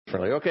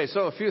Okay,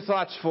 so a few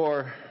thoughts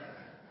for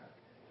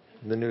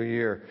the new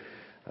year.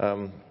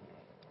 And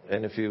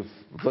if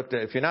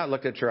you're not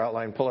looked at your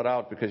outline, pull it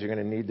out because you're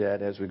going to need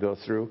that as we go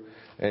through,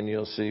 and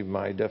you'll see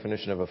my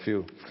definition of a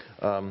few.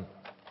 That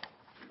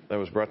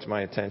was brought to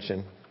my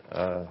attention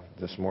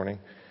this morning,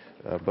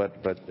 but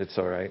it's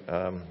all right.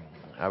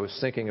 I was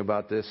thinking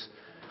about this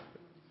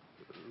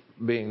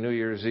being New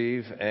Year's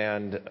Eve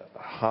and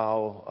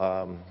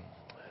how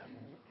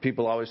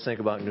people always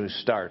think about new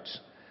starts.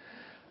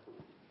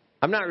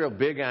 I'm not real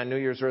big on New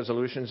Year's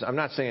resolutions. I'm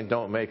not saying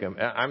don't make them.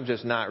 I'm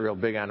just not real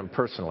big on them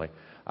personally.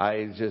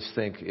 I just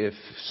think if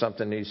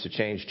something needs to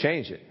change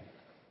it.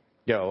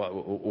 You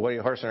know, what are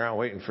you horsing around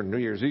waiting for New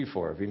Year's Eve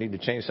for? If you need to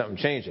change something,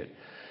 change it.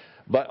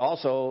 But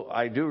also,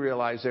 I do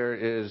realize there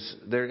is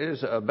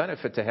a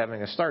benefit to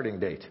having a starting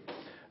date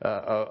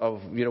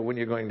of when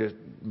you're going to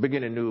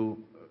begin a new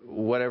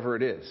whatever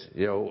it is.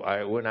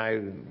 When I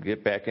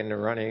get back into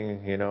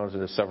running,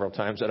 there's several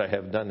times that I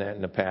have done that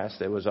in the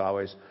past. It was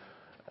always,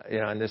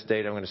 on this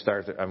date I'm going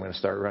to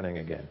start running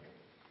again.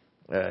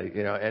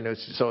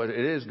 So it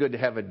is good to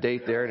have a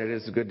date there, and it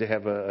is good to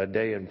have a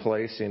day in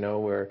place,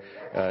 where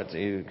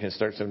you can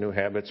start some new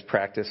habits,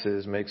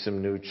 practices, make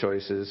some new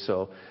choices.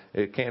 So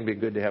it can be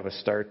good to have a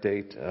start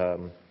date.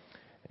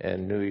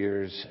 And New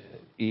Year's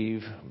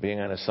Eve being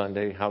on a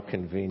Sunday, how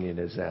convenient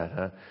is that,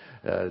 huh?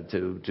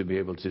 To be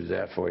able to do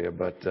that for you.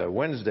 But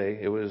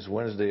it was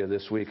Wednesday of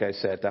this week, I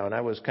sat down.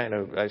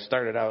 I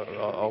started out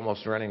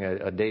almost running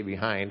a day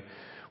behind,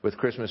 with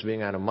Christmas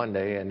being on a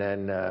Monday, and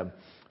then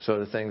so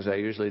the things I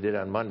usually did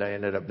on Monday I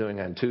ended up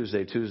doing on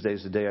Tuesday.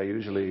 Tuesday's the day I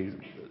usually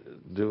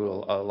do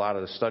a lot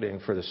of the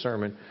studying for the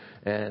sermon,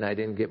 and I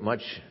didn't get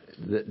much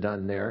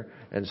done there,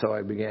 and so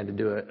I began to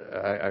do it.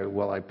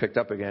 I picked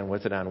up again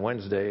with it on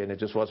Wednesday, and it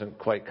just wasn't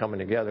quite coming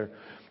together,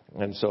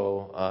 and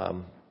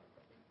so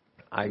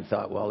I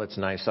thought, well, it's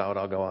nice out,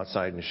 I'll go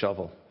outside and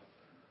shovel.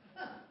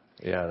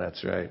 Yeah,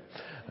 that's right.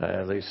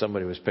 At least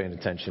somebody was paying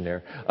attention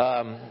there.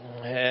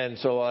 And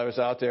so while I was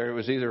out there, it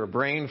was either a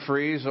brain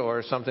freeze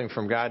or something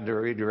from God that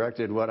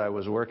redirected what I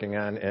was working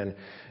on.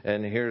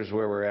 And here's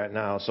where we're at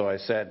now. So I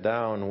sat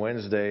down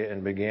Wednesday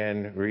and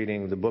began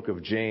reading the book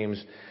of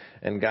James.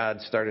 And God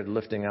started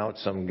lifting out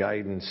some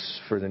guidance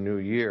for the new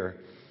year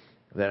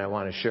that I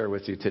want to share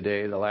with you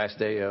today, the last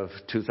day of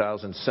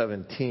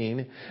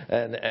 2017.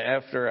 And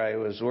after I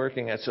was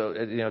working at,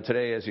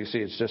 today, as you see,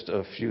 it's just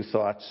a few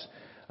thoughts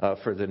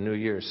for the new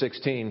year,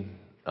 16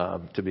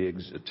 to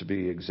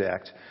be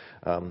exact.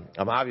 I'm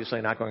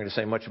obviously not going to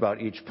say much about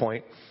each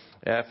point.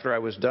 After I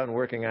was done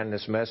working on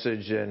this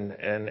message,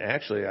 and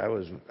actually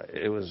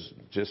it was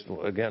just,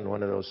 again,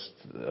 one of those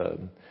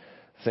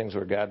things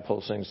where God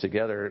pulls things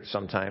together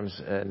sometimes,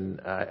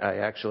 and I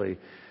actually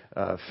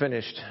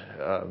finished.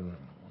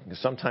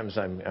 Sometimes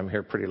I'm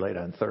here pretty late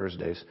on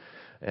Thursdays,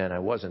 and I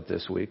wasn't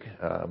this week.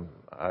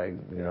 I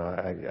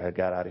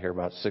got out of here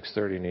about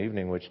 6:30 in the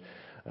evening, which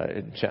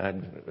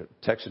Chad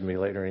texted me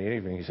later in the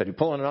evening. He said, "You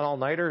pulling an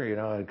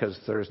all-nighter?" Because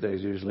Thursday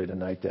is usually the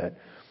night that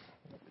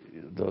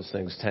those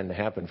things tend to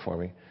happen for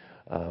me.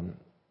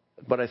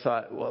 But I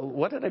thought, well,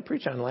 what did I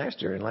preach on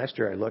last year? And last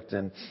year I looked,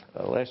 and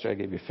last year I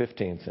gave you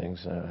 15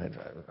 things.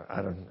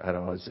 I don't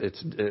know.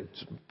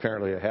 It's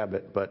apparently a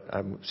habit, but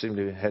I seem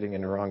to be heading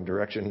in the wrong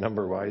direction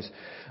number-wise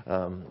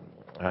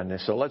on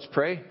this. So let's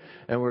pray,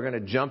 and we're going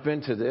to jump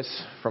into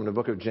this from the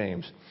book of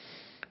James.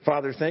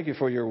 Father, thank you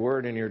for your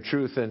word and your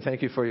truth, and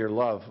thank you for your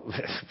love.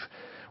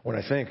 When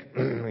I think,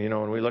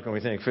 when we look and we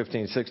think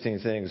 15, 16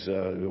 things,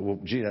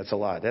 gee, that's a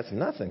lot. That's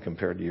nothing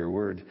compared to your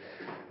word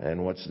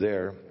and what's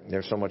there.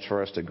 There's so much for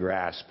us to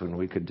grasp, and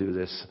we could do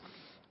this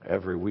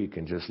every week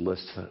and just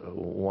list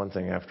one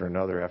thing after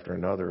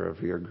another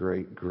of your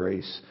great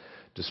grace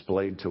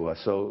displayed to us.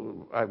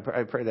 So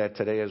I pray that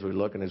today as we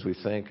look and as we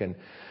think, and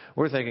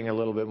we're thinking a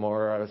little bit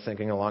more,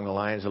 thinking along the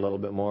lines a little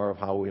bit more of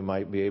how we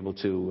might be able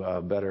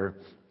to better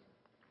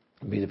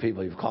be the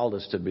people you've called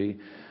us to be.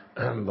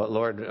 But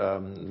Lord,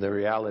 the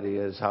reality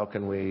is, how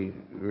can we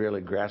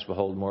really grasp a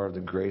hold more of the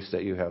grace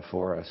that you have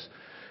for us?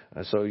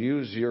 So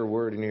use your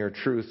word and your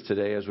truth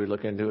today as we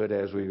look into it,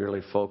 as we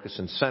really focus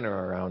and center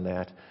around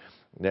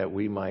that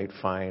we might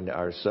find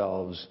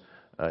ourselves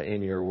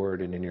in your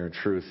word and in your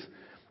truth.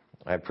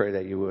 I pray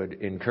that you would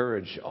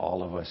encourage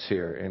all of us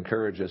here,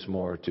 encourage us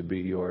more to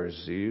be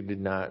yours. You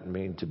did not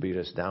mean to beat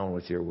us down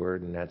with your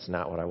word, and that's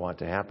not what I want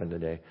to happen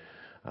today.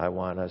 I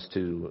want us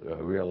to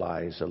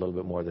realize a little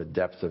bit more the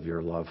depth of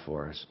your love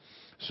for us.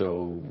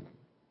 So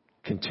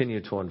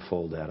continue to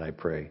unfold that, I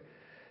pray,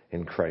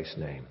 in Christ's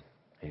name.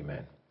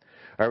 Amen.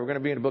 All right, we're going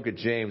to be in the book of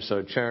James,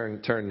 so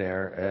turn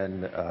there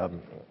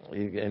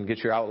and get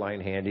your outline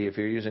handy. If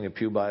you're using a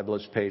Pew Bible,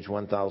 it's page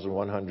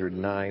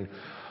 1109.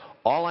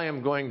 All I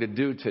am going to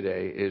do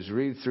today is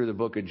read through the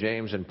book of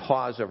James and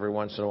pause every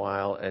once in a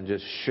while and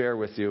just share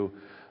with you,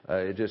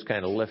 just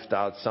kind of lift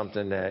out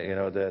something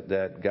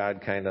that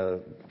God kind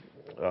of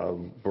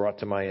brought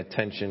to my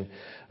attention,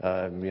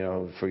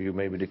 for you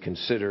maybe to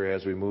consider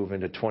as we move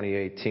into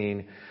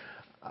 2018.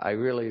 I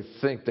really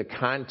think the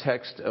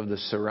context of the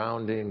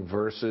surrounding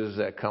verses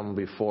that come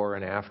before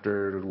and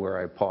after, where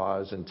I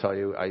pause and tell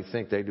you, I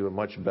think they do a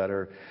much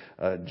better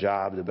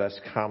job, the best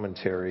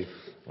commentary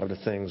of the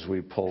things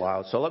we pull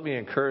out. So let me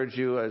encourage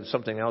you,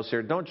 something else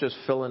here. Don't just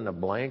fill in the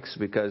blanks,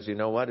 because you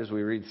know what, as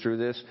we read through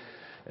this,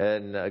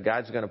 and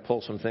God's going to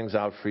pull some things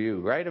out for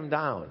you. Write them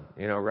down.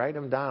 Write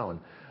them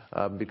down.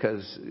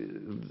 Because,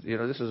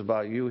 this is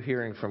about you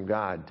hearing from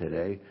God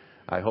today.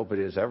 I hope it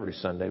is every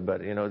Sunday,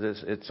 but,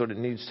 it's what it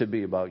needs to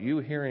be, about you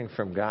hearing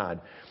from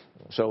God.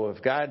 So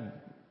if God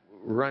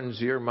runs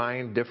your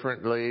mind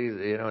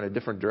differently, in a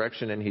different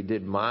direction than He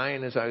did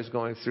mine as I was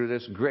going through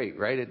this, great.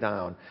 Write it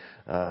down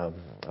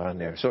on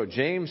there. So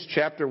James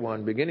chapter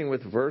 1, beginning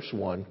with verse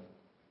 1,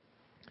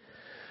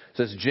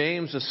 says,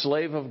 James, a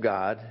slave of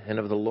God and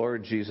of the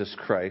Lord Jesus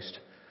Christ,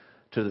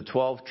 to the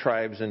 12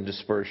 tribes in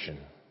dispersion,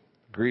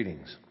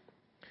 greetings.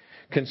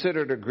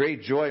 Consider it a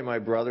great joy, my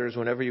brothers,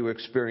 whenever you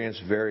experience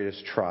various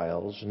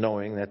trials,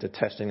 knowing that the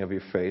testing of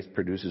your faith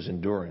produces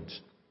endurance.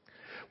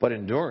 But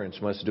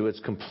endurance must do its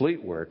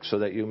complete work, so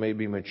that you may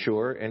be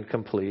mature and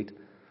complete,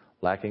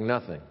 lacking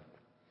nothing.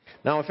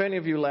 Now, if any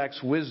of you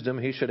lacks wisdom,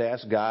 he should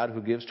ask God,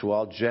 who gives to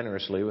all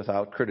generously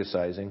without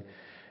criticizing,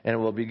 and it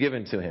will be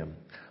given to him.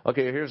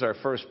 Okay, here's our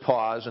first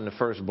pause and the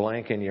first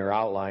blank in your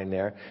outline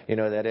there.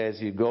 That as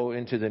you go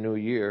into the new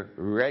year,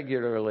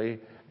 regularly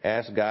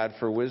ask God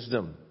for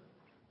wisdom.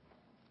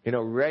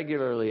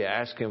 Regularly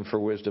ask Him for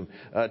wisdom.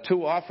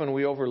 Too often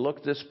we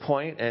overlook this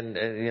point,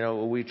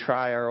 and we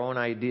try our own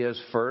ideas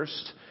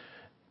first,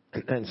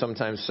 and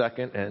sometimes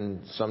second, and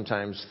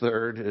sometimes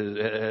third, when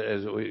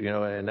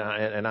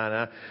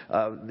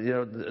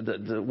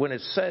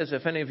it says,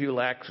 if any of you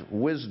lack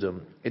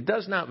wisdom, it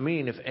does not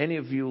mean if any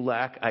of you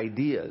lack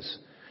ideas.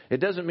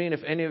 It doesn't mean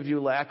if any of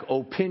you lack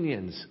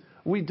opinions.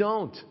 We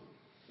don't.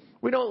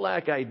 We don't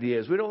lack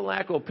ideas. We don't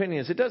lack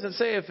opinions. It doesn't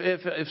say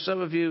if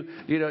some of you,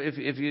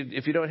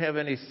 if you don't have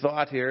any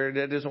thought here,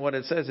 that isn't what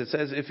it says. It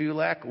says if you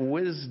lack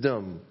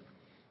wisdom.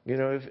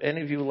 If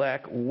any of you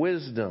lack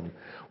wisdom.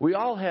 We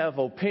all have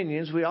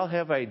opinions. We all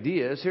have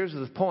ideas. Here's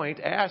the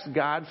point. Ask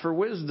God for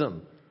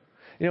wisdom.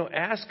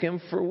 Ask Him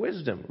for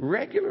wisdom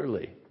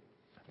regularly.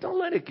 Don't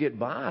let it get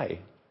by.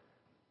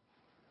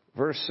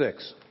 Verse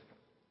 6.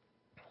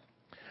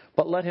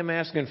 But let him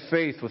ask in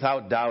faith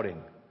without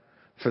doubting.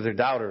 For the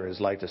doubter is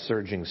like the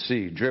surging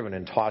sea, driven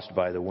and tossed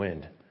by the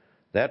wind.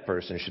 That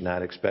person should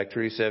not expect to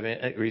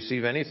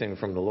receive anything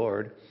from the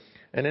Lord.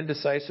 An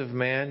indecisive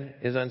man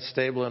is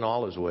unstable in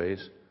all his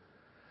ways.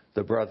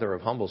 The brother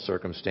of humble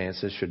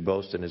circumstances should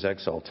boast in his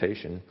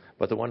exaltation,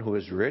 but the one who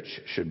is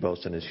rich should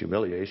boast in his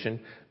humiliation,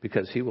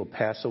 because he will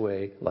pass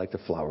away like the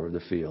flower of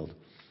the field.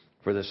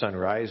 For the sun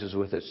rises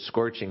with its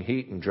scorching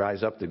heat and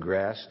dries up the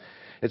grass.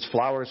 Its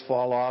flowers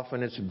fall off,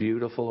 and its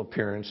beautiful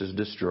appearance is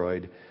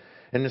destroyed.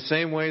 In the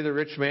same way, the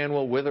rich man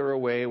will wither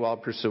away while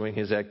pursuing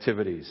his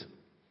activities.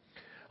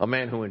 A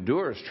man who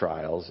endures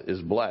trials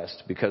is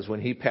blessed, because when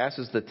he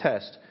passes the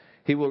test,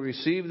 he will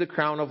receive the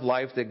crown of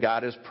life that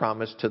God has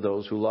promised to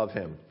those who love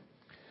Him.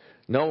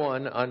 No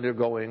one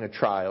undergoing a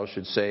trial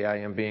should say, I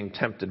am being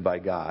tempted by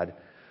God.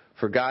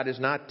 For God is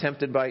not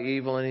tempted by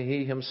evil, and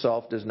He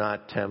Himself does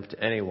not tempt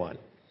anyone.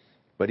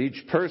 But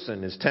each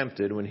person is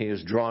tempted when he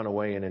is drawn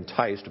away and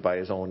enticed by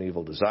his own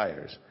evil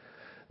desires.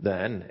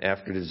 Then,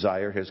 after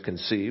desire has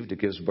conceived, it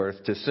gives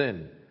birth to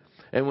sin.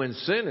 And when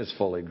sin is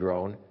fully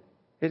grown,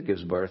 it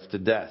gives birth to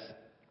death.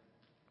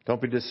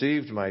 Don't be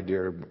deceived, my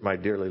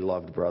dearly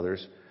loved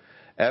brothers.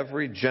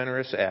 Every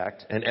generous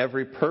act and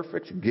every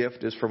perfect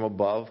gift is from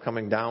above,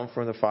 coming down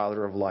from the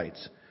Father of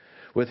lights.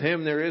 With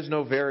Him there is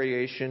no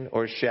variation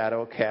or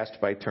shadow cast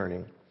by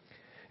turning.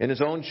 In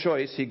His own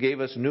choice, He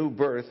gave us new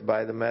birth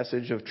by the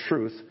message of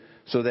truth,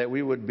 so that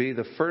we would be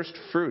the first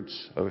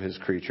fruits of His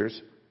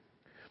creatures.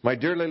 My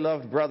dearly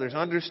loved brothers,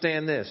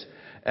 understand this.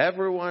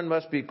 Everyone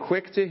must be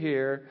quick to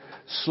hear,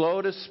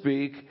 slow to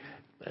speak,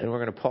 and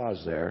we're going to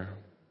pause there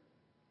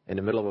in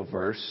the middle of a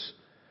verse.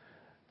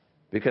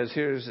 Because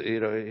here's,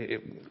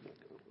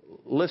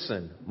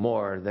 listen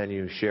more than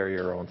you share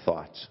your own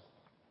thoughts.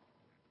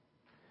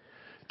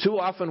 Too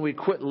often we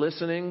quit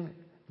listening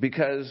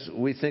because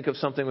we think of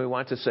something we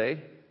want to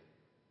say.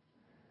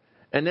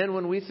 And then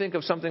when we think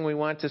of something we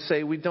want to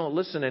say, we don't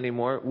listen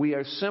anymore. We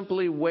are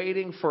simply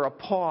waiting for a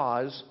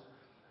pause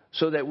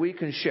so that we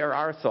can share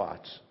our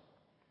thoughts.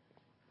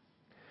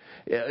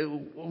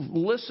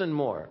 Listen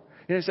more.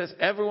 It says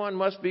everyone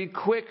must be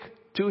quick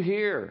to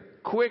hear.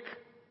 Quick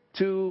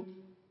to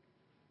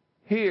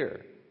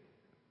hear.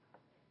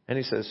 And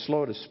He says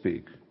slow to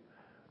speak.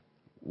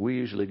 We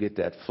usually get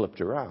that flipped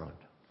around.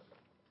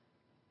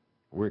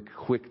 We're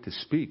quick to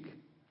speak,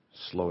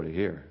 slow to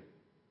hear.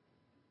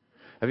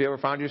 Have you ever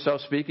found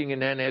yourself speaking,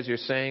 and then as you're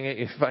saying it,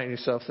 you find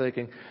yourself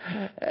thinking,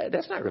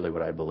 that's not really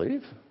what I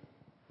believe.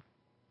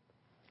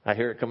 I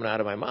hear it coming out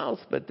of my mouth,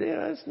 but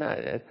it's not.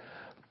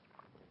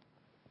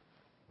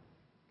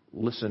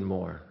 Listen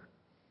more.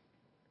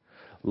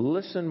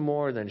 Listen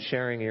more than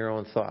sharing your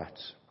own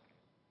thoughts.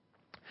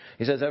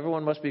 He says,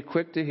 everyone must be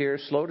quick to hear,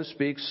 slow to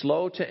speak,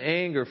 slow to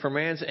anger. For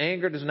man's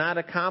anger does not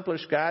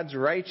accomplish God's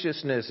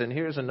righteousness. And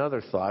here's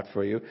another thought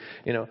for you.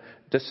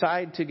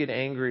 Decide to get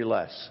angry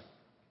less.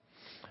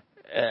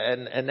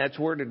 And that's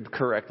worded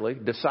correctly.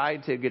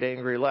 Decide to get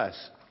angry less.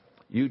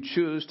 You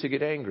choose to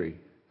get angry.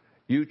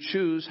 You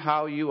choose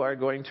how you are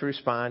going to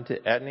respond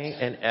to any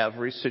and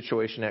every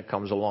situation that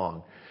comes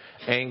along.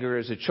 Anger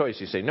is a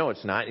choice. You say, no,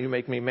 it's not. You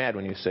make me mad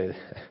when you say that.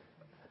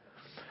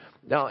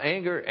 Now,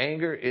 anger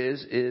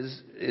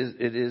is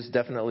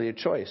definitely a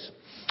choice.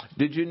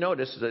 Did you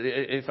notice that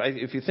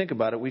if you think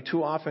about it, we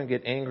too often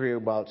get angry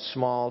about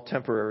small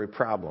temporary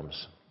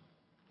problems?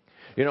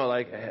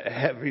 Like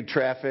heavy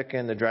traffic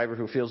and the driver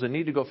who feels the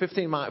need to go 5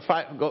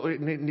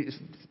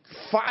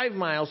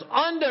 miles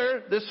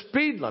under the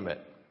speed limit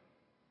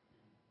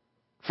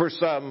for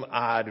some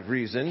odd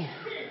reason,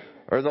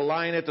 or the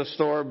line at the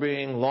store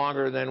being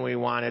longer than we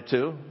want it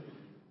to.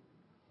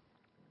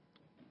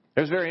 It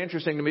was very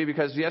interesting to me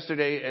because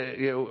yesterday,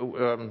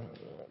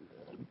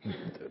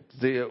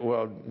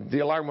 the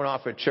alarm went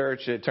off at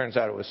church. It turns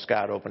out it was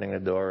Scott opening the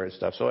door and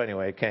stuff. So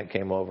anyway, Kent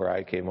came over,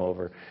 I came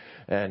over,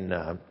 and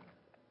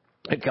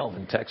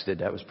Kelvin texted.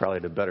 That was probably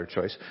the better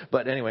choice.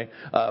 But anyway,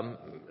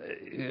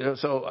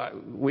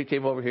 so we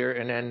came over here,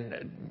 and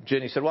then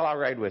Jenny said, "Well, I'll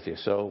ride with you."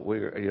 So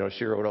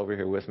she rode over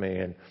here with me,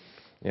 and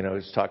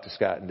just talked to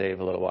Scott and Dave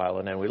a little while,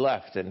 and then we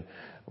left, and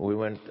we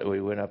went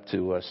up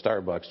to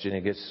Starbucks.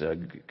 Jenny gets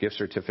gift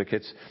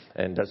certificates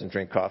and doesn't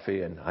drink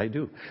coffee, and I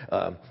do.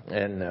 So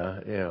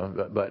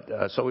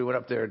we went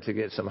up there to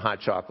get some hot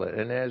chocolate,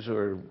 and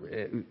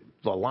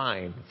the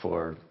line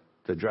for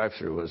the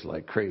drive-thru was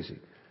like crazy.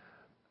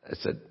 I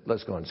said,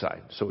 let's go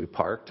inside. So we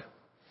parked.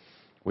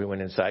 We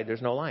went inside.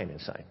 There's no line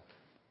inside.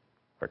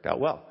 Worked out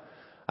well.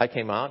 I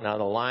came out. Now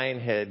the line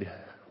had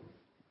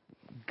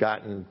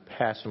gotten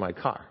past my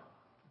car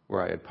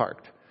where I had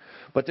parked.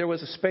 But there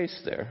was a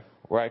space there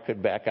where I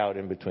could back out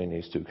in between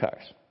these two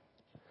cars.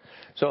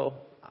 So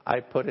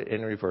I put it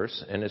in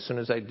reverse, and as soon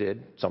as I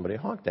did, somebody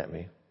honked at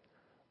me,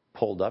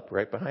 pulled up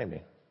right behind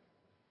me.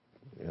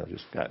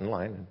 Just got in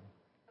line.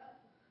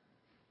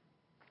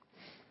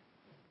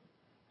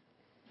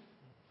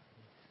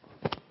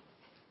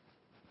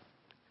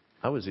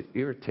 I was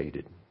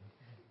irritated.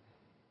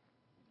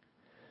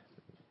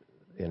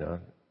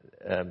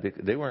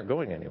 They weren't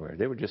going anywhere.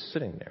 They were just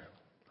sitting there.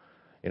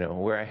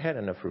 Where I had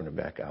enough room to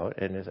back out.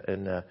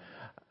 And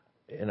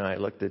I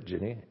looked at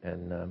Ginny,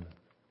 and I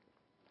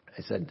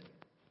said,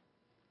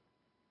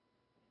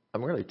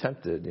 I'm really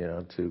tempted,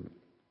 to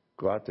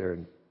go out there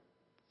and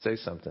say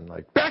something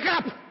like, back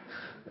up!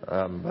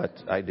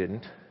 But I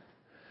didn't.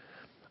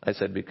 I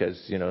said, because,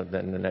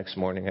 then the next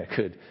morning I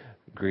could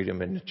greet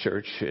him in the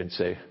church and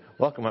say,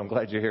 welcome, I'm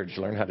glad you're here. Did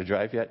you learn how to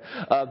drive yet?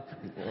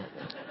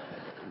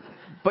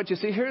 But you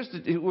see,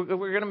 we're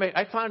going to make.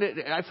 I found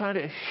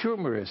it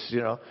humorous.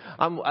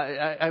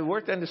 I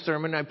worked on the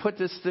sermon. I put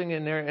this thing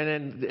in there,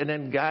 and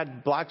then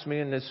God blocks me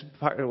in this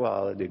part.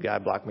 Well,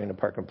 God blocked me in the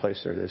parking place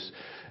there. This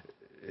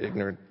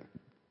ignorant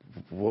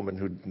woman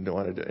who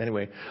wanted to.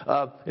 Anyway,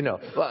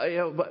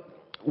 but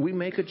we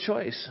make a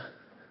choice.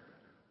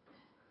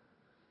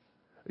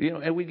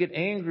 And we get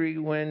angry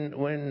when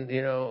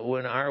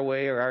our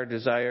way or our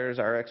desires,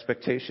 our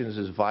expectations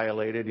is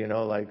violated.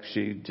 Like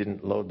she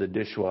didn't load the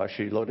dishwasher.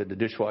 She loaded the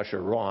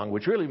dishwasher wrong,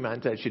 which really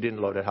meant that she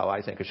didn't load it how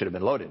I think it should have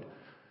been loaded.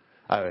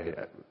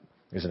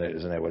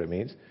 Isn't that what it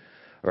means?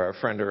 Or our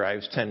friend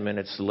arrives 10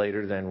 minutes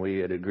later than we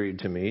had agreed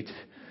to meet.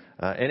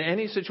 In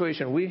any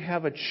situation, we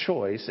have a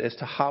choice as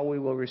to how we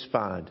will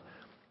respond.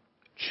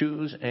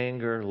 Choose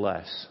anger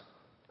less.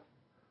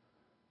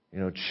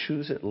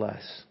 Choose it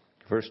less.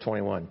 Verse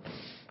 21.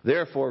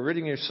 Therefore,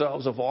 ridding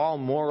yourselves of all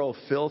moral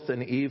filth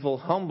and evil,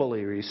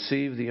 humbly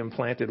receive the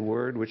implanted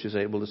word which is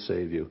able to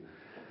save you.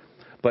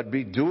 But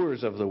be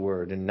doers of the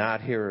word and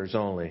not hearers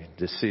only,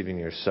 deceiving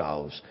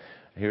yourselves.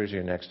 Here's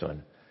your next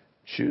one.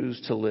 Choose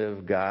to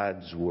live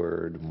God's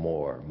word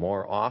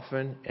more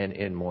often and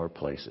in more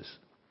places.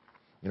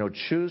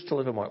 Choose to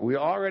live it more. We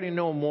already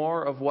know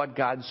more of what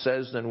God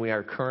says than we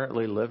are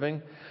currently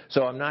living.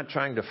 So I'm not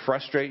trying to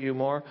frustrate you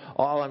more.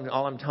 All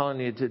I'm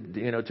telling you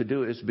to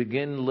do is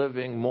begin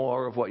living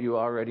more of what you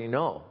already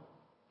know.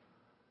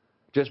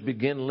 Just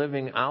begin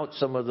living out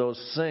some of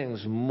those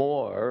things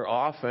more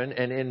often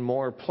and in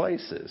more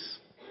places.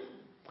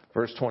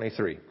 Verse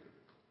 23.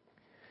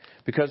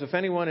 Because if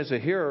anyone is a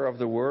hearer of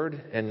the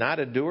word and not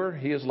a doer,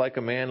 he is like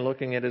a man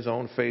looking at his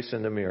own face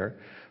in the mirror.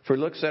 For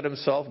he looks at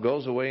himself,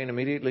 goes away, and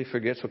immediately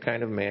forgets what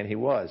kind of man he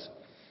was.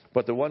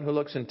 But the one who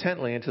looks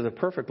intently into the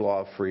perfect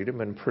law of freedom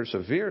and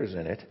perseveres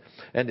in it,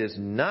 and is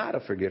not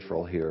a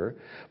forgetful hearer,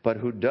 but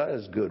who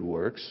does good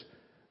works,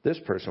 this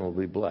person will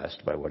be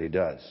blessed by what he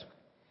does.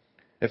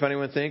 If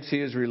anyone thinks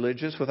he is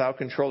religious without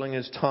controlling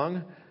his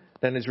tongue,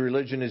 then his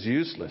religion is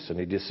useless, and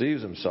he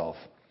deceives himself.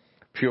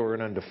 Pure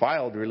and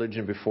undefiled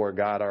religion before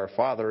God our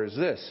Father is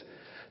this: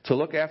 to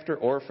look after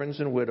orphans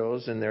and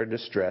widows in their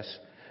distress,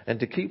 and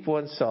to keep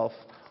oneself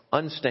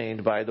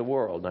unstained by the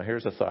world. Now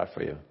here's a thought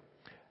for you.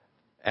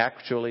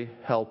 Actually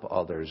help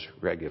others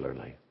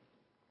regularly.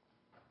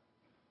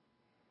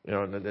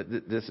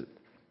 This,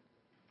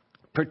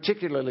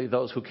 particularly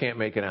those who can't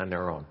make it on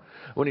their own.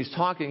 When he's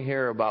talking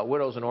here about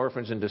widows and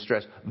orphans in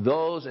distress,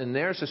 those in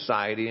their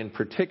society in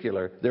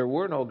particular, there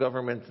were no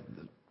government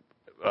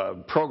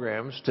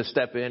programs to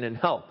step in and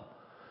help.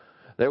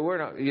 There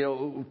were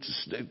no,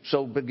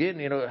 so begin,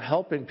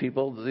 helping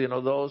people,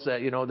 those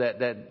that,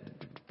 that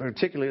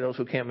particularly those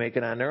who can't make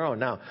it on their own.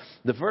 Now,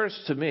 the verse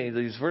to me,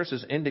 these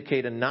verses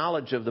indicate a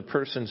knowledge of the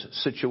person's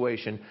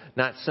situation,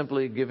 not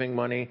simply giving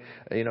money,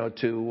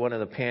 to one of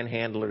the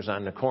panhandlers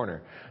on the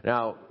corner.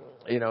 Now,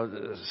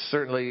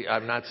 certainly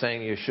I'm not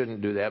saying you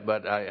shouldn't do that,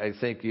 but I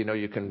think,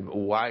 you can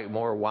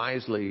more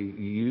wisely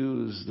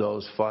use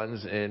those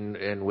funds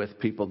in with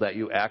people that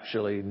you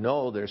actually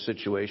know their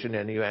situation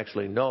and you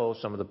actually know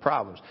some of the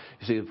problems.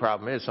 You see, the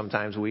problem is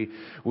sometimes we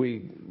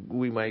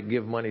might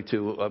give money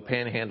to a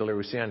panhandler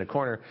we see on the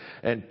corner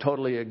and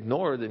totally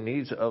ignore the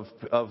needs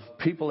of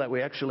people that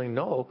we actually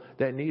know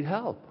that need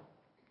help.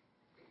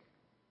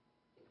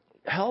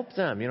 Help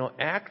them,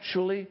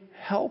 actually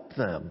help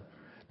them.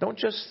 Don't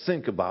just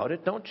think about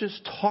it. Don't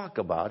just talk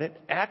about it.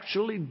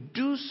 Actually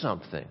do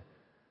something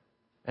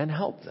and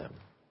help them.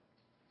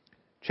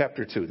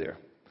 Chapter 2 there.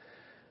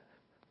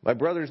 My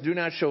brothers, do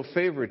not show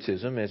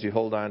favoritism as you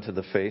hold on to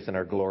the faith in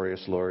our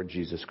glorious Lord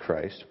Jesus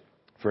Christ.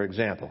 For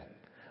example,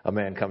 a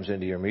man comes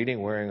into your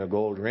meeting wearing a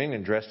gold ring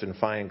and dressed in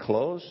fine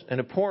clothes, and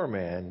a poor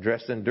man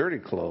dressed in dirty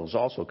clothes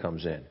also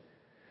comes in.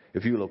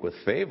 If you look with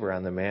favor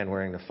on the man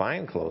wearing the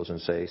fine clothes and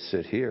say,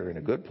 sit here in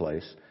a good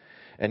place,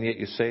 and yet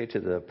you say to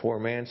the poor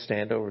man,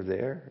 stand over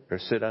there, or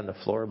sit on the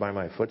floor by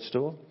my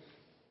footstool?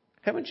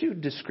 Haven't you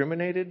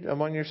discriminated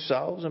among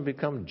yourselves and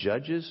become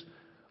judges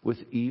with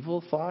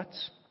evil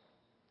thoughts?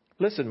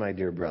 Listen, my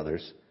dear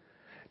brothers,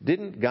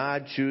 didn't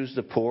God choose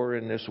the poor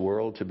in this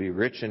world to be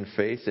rich in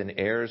faith and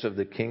heirs of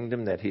the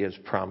kingdom that he has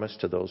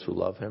promised to those who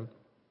love him?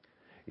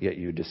 Yet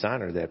you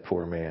dishonor that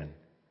poor man.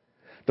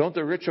 Don't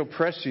the rich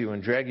oppress you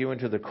and drag you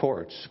into the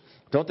courts?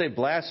 Don't they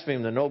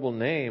blaspheme the noble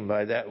name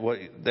by that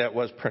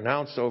was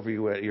pronounced over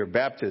you at your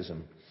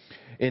baptism?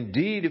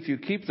 Indeed, if you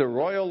keep the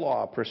royal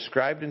law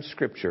prescribed in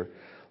Scripture,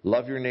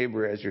 love your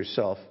neighbor as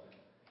yourself,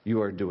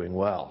 you are doing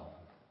well.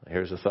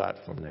 Here's a thought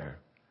from there.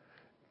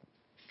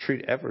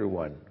 Treat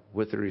everyone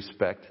with the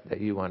respect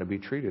that you want to be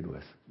treated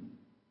with.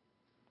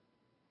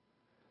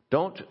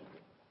 Don't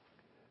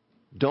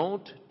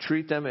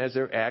treat them as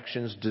their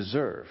actions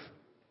deserve.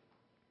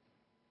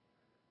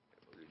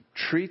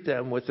 Treat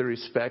them with the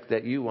respect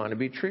that you want to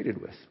be treated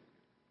with.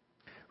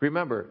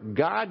 Remember,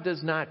 God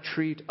does not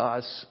treat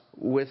us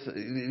with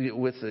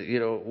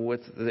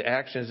the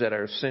actions that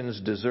our sins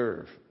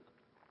deserve.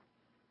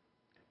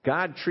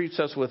 God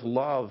treats us with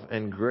love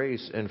and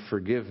grace and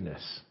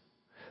forgiveness.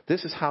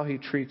 This is how he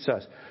treats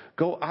us.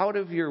 Go out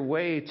of your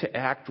way to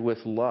act with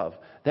love.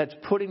 That's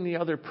putting the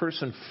other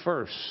person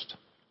first.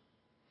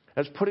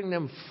 That's putting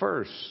them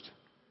first.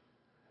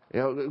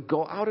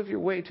 Go out of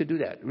your way to do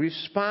that.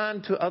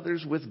 Respond to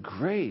others with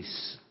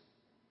grace.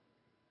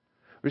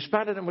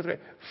 Respond to them with grace.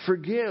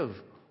 Forgive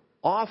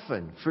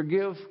often.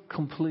 Forgive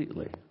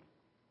completely.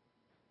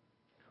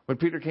 When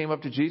Peter came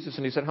up to Jesus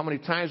and he said, how many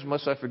times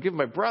must I forgive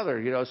my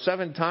brother?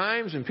 7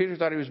 times? And Peter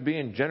thought he was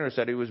being generous,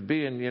 that he was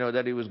being,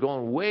 that he was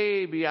going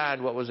way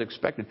beyond what was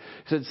expected.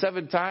 He said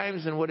 7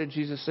 times, and what did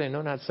Jesus say?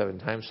 No, not 7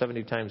 times,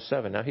 70 times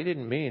 7. Now, he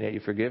didn't mean that you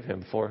forgive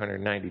him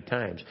 490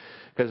 times.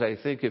 Because I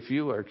think if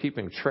you are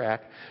keeping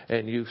track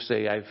and you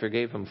say, I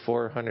forgave him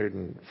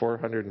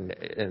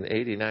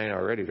 489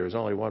 already, there's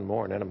only one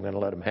more, and then I'm going to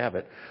let him have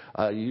it,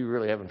 you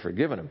really haven't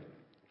forgiven him.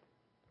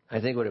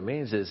 I think what it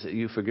means is that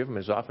you forgive him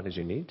as often as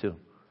you need to.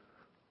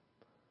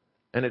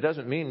 And it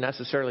doesn't mean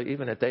necessarily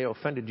even that they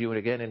offended you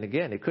again and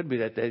again. It could be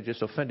that they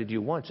just offended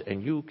you once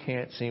and you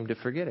can't seem to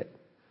forget it.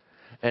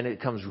 And it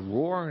comes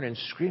roaring and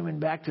screaming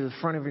back to the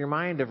front of your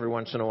mind every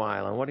once in a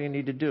while. And what do you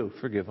need to do?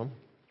 Forgive them.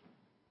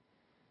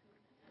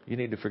 You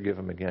need to forgive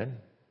them again.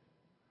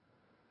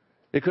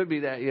 It could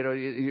be that,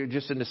 you're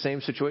just in the same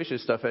situation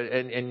and stuff,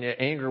 and your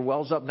anger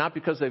wells up, not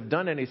because they've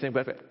done anything,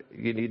 but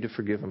you need to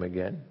forgive them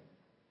again.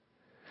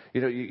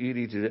 You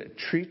need to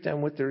treat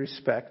them with the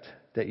respect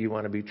that you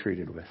want to be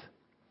treated with.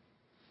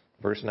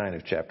 Verse 9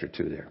 of chapter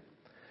 2 there.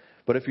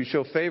 But if you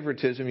show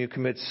favoritism, you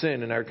commit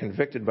sin and are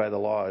convicted by the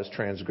law as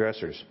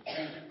transgressors.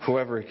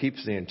 Whoever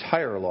keeps the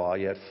entire law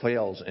yet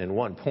fails in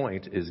one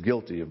point is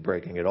guilty of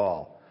breaking it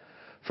all.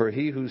 For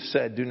he who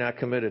said, do not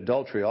commit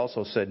adultery,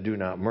 also said, do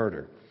not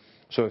murder.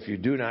 So if you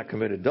do not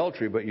commit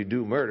adultery, but you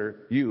do murder,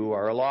 you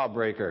are a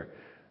lawbreaker.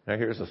 Now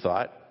here's a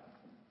thought.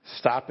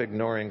 Stop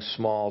ignoring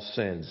small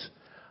sins.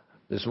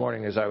 This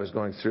morning as I was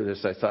going through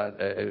this, I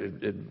thought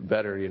it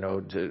better,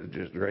 to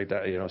just write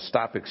that,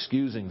 stop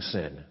excusing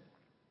sin.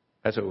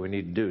 That's what we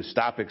need to do.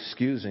 Stop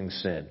excusing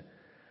sin.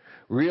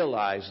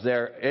 Realize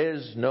there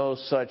is no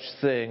such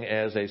thing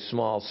as a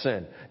small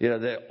sin.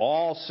 That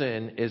all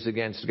sin is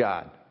against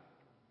God.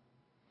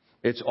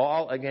 It's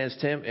all against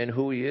him and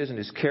who he is and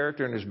his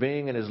character and his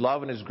being and his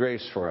love and his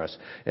grace for us.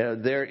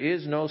 There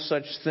is no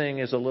such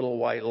thing as a little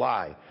white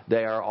lie.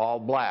 They are all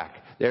black.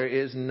 There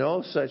is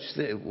no such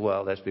thing.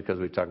 Well, that's because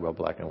we talk about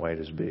black and white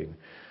as being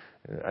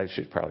I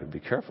should probably be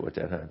careful with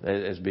that, huh?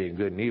 As being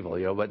good and evil,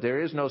 But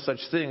there is no such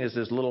thing as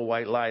this little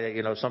white lie,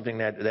 something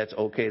that's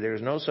okay. There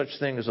is no such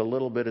thing as a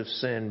little bit of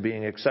sin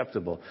being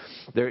acceptable.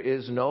 There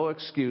is no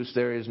excuse.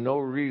 There is no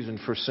reason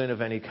for sin of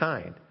any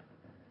kind.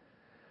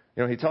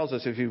 He tells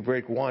us if you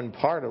break one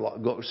part of law,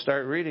 go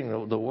start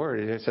reading the word.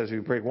 It says if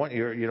you break one,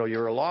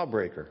 you're a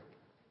lawbreaker.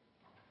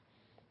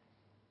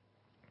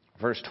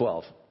 Verse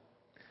 12.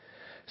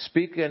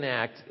 Speak and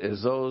act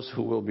as those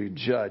who will be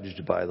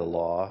judged by the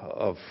law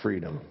of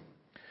freedom.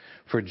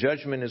 For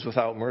judgment is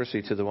without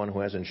mercy to the one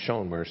who hasn't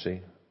shown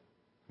mercy.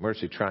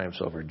 Mercy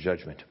triumphs over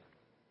judgment.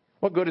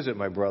 What good is it,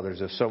 my brothers,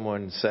 if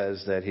someone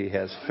says that he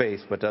has faith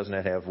but does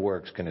not have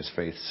works? Can his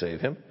faith save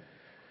him?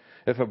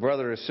 If a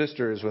brother or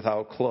sister is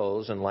without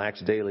clothes and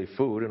lacks daily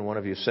food, and one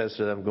of you says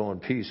to them, go in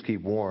peace,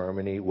 keep warm,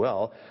 and eat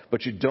well,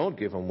 but you don't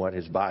give him what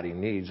his body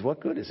needs, what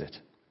good is it?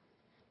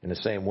 In the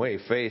same way,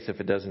 faith, if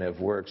it doesn't have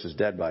works, is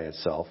dead by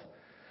itself.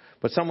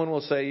 But someone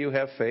will say, you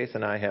have faith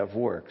and I have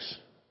works.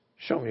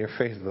 Show me your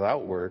faith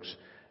without works,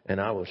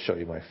 and I will show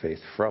you my faith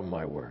from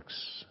my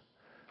works.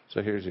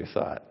 So here's your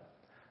thought.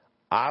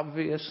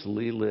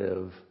 Obviously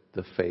live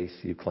the faith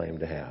you claim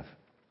to have.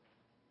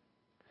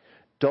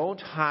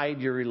 Don't hide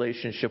your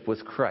relationship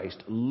with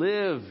Christ.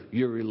 Live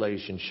your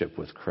relationship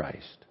with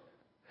Christ.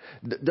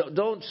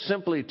 Don't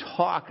simply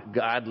talk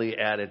godly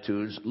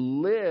attitudes.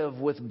 Live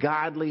with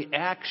godly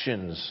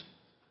actions.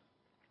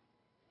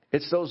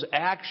 It's those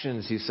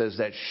actions, he says,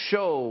 that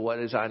show what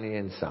is on the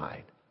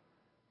inside.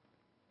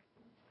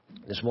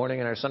 This morning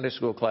in our Sunday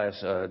school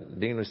class,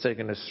 Dean was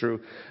taking us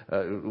through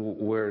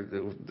where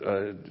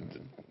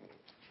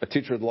a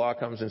teacher of the law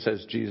comes and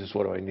says, Jesus,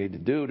 what do I need to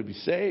do to be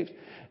saved?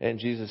 And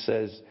Jesus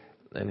says,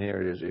 and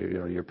here it is,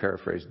 your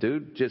paraphrase,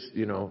 dude, just,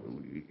 what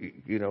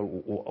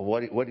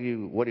do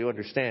you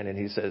understand? And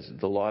he says,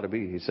 the law to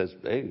be. He says,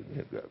 hey,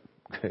 you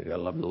gotta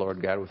love the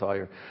Lord God with all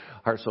your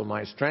heart, soul,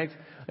 mind, strength.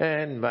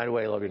 And by the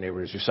way, love your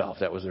neighbor as yourself.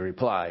 That was the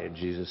reply. And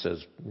Jesus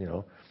says,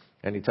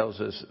 and he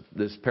tells us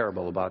this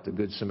parable about the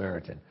Good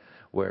Samaritan,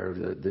 where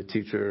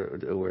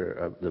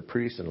the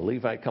priest and the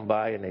Levite come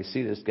by and they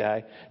see this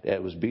guy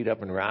that was beat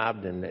up and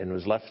robbed and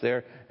was left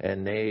there,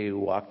 and they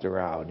walked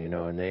around,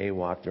 and they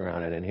walked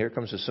around it. And here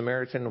comes the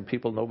Samaritan,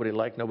 people nobody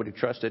liked, nobody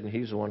trusted, and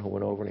he's the one who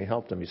went over and he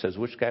helped him. He says,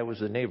 which guy was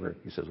the neighbor?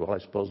 He says, well, I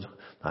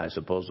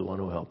suppose the one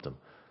who helped him.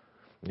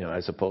 I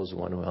suppose the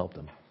one who helped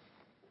him.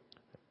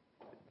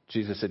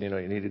 Jesus said, you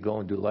need to go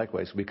and do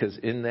likewise, because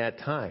in that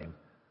time,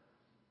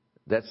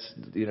 that's,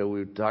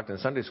 we talked in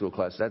Sunday school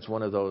class, that's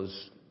one of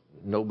those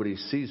nobody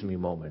sees me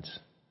moments.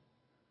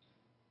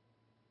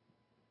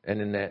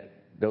 And in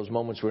those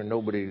moments where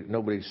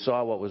nobody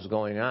saw what was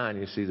going on,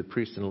 you see the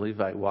priest and the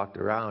Levite walked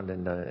around,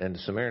 and the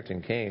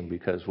Samaritan came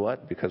because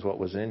what? Because what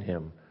was in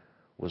him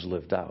was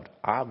lived out.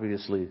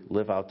 Obviously,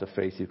 live out the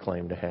faith you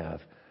claim to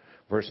have.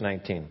 Verse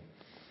 19.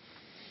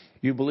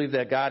 You believe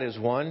that God is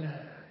one?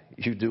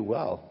 You do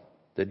well.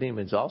 The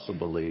demons also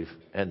believe,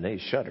 and they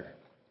shudder.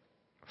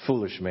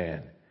 Foolish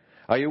man.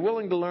 Are you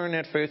willing to learn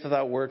that faith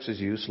without works is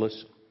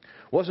useless?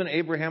 Wasn't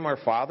Abraham our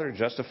father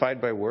justified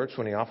by works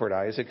when he offered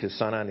Isaac his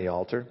son on the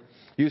altar?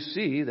 You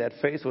see that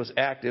faith was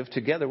active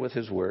together with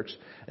his works,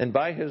 and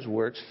by his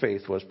works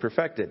faith was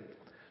perfected.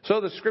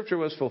 So the scripture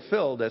was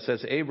fulfilled that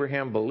says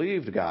Abraham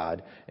believed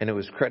God, and it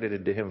was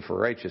credited to him for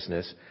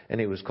righteousness, and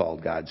he was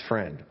called God's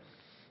friend.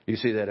 You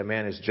see that a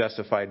man is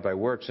justified by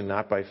works and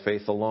not by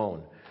faith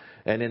alone.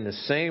 And in the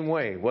same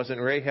way,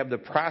 wasn't Rahab the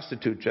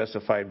prostitute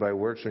justified by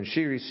works when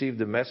she received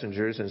the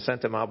messengers and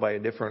sent them out by a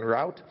different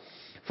route?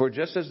 For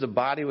just as the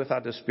body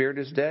without the spirit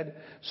is dead,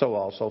 so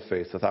also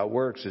faith without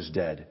works is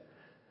dead.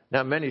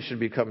 Now many should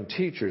become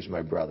teachers,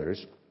 my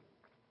brothers,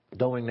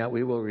 knowing that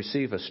we will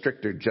receive a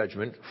stricter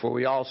judgment, for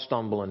we all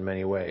stumble in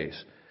many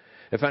ways.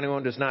 If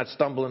anyone does not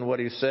stumble in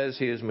what he says,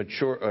 he is a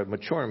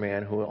mature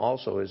man who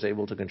also is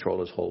able to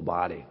control his whole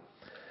body.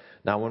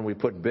 Now when we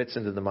put bits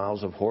into the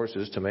mouths of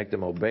horses to make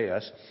them obey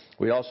us,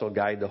 we also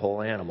guide the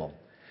whole animal.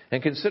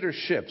 And consider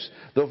ships.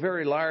 Though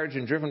very large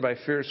and driven by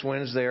fierce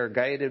winds, they are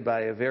guided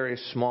by a very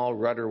small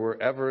rudder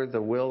wherever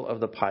the will of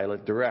the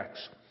pilot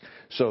directs.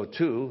 So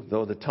too,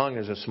 though the tongue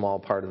is a small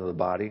part of the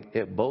body,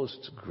 it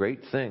boasts great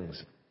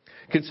things.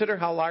 Consider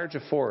how large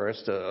a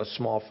forest a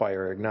small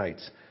fire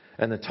ignites.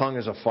 And the tongue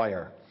is a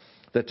fire.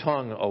 The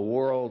tongue, a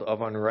world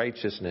of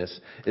unrighteousness,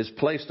 is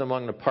placed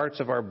among the parts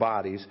of our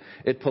bodies.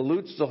 It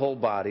pollutes the whole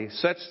body,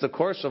 sets the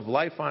course of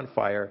life on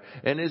fire,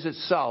 and is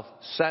itself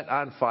set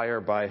on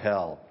fire by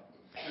hell.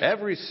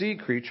 Every sea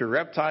creature,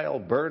 reptile,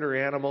 bird, or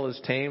animal is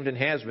tamed and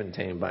has been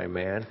tamed by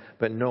man,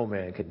 but no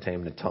man can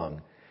tame the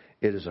tongue.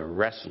 It is a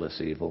restless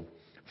evil,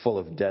 full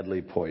of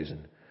deadly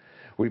poison.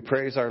 We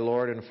praise our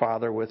Lord and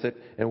Father with it,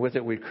 and with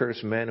it we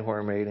curse men who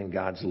are made in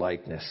God's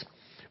likeness.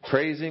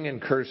 Praising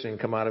and cursing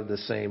come out of the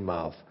same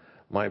mouth.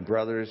 My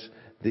brothers,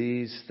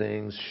 these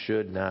things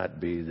should not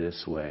be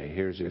this way.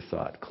 Here's your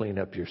thought. Clean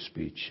up your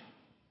speech.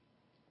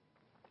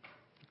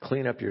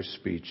 Clean up your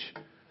speech.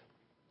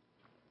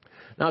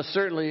 Now,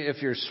 certainly,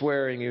 if you're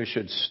swearing, you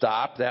should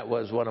stop. That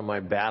was one of my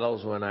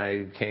battles when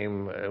I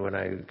came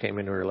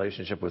into a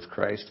relationship with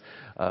Christ.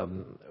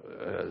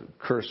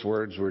 Curse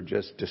words were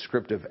just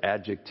descriptive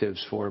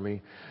adjectives for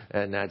me,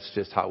 and that's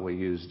just how we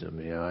used them,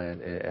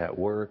 at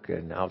work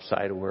and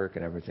outside of work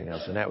and everything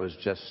else. And that was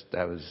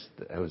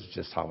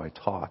just how I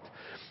talked.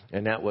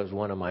 And that was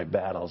one of my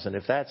battles. And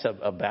if that's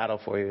a battle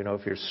for you,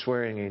 if you're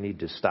swearing, you need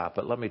to stop.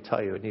 But let me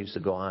tell you, it needs to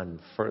go on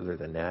further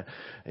than that,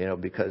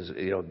 because,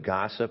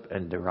 gossip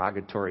and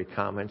derogatory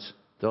comments,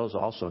 those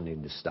also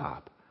need to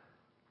stop.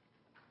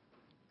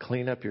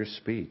 Clean up your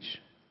speech.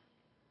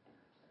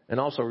 And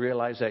also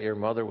realize that your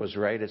mother was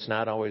right. It's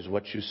not always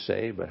what you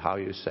say, but how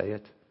you say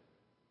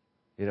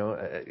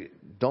it.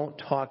 Don't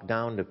talk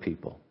down to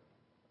people.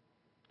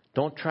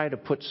 Don't try to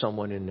put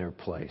someone in their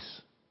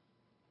place.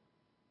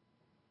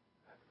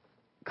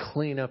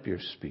 Clean up your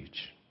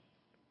speech.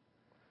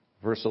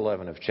 Verse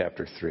 11 of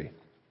chapter 3.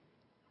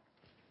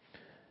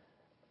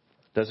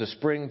 Does a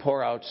spring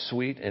pour out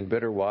sweet and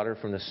bitter water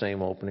from the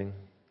same opening?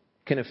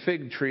 Can a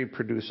fig tree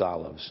produce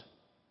olives?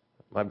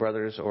 My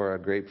brothers, or a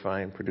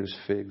grapevine produce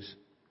figs?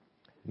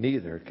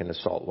 Neither can a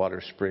saltwater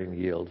spring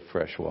yield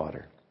fresh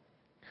water.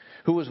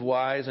 Who is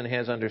wise and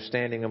has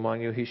understanding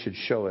among you? He should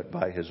show it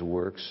by his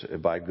works,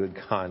 by good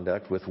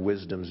conduct, with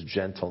wisdom's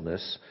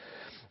gentleness.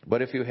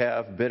 But if you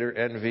have bitter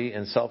envy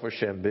and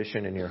selfish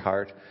ambition in your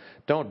heart,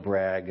 don't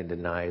brag and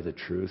deny the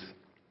truth.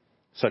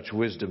 Such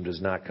wisdom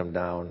does not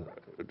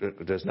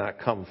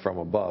come from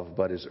above,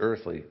 but is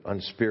earthly,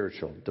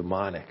 unspiritual,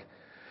 demonic.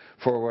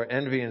 For where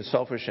envy and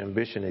selfish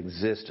ambition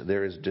exist,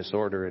 there is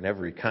disorder in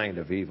every kind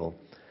of evil.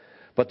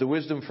 But the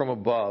wisdom from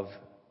above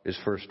is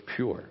first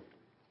pure,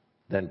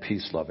 then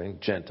peace-loving,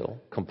 gentle,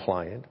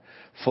 compliant,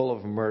 full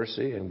of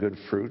mercy and good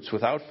fruits,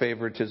 without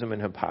favoritism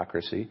and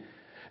hypocrisy.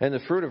 And the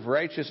fruit of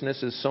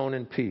righteousness is sown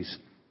in peace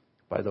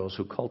by those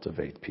who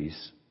cultivate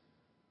peace.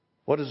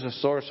 What is the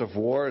source of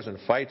wars and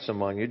fights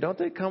among you? Don't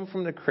they come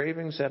from the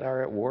cravings that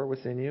are at war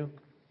within you?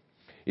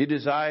 You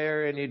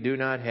desire and you do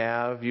not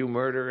have. You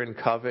murder and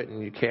covet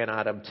and you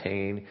cannot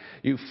obtain.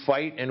 You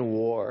fight and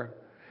war.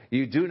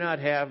 You do not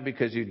have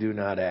because you do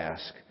not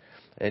ask.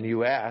 And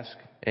you ask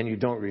and you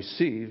don't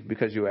receive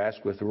because you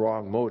ask with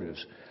wrong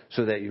motives,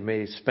 so that you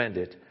may spend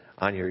it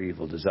on your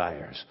evil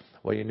desires.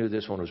 Well, you knew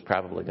this one was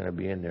probably going to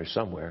be in there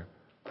somewhere.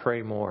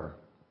 Pray more.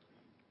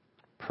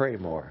 Pray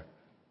more.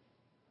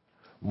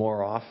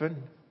 More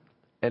often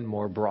and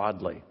more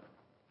broadly.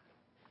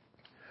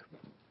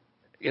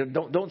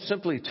 Don't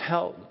simply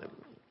tell.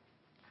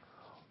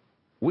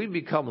 We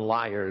become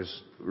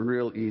liars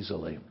real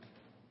easily.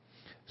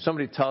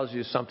 Somebody tells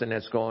you something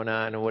that's going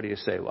on, and what do you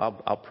say?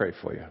 Well, I'll pray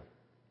for you.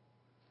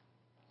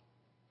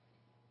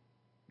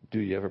 Do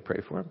you ever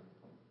pray for him?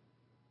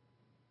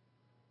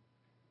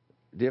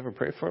 Do you ever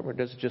pray for him, or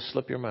does it just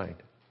slip your mind?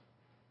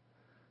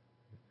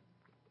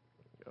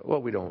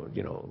 Well, we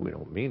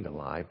don't mean to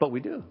lie, but we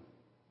do.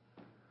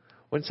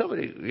 When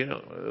somebody,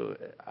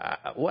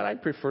 what I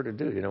prefer to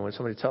do, when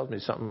somebody tells me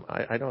something,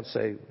 I don't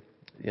say,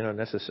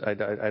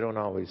 I don't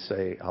always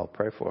say I'll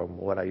pray for them.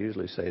 What I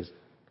usually say is,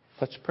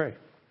 let's pray.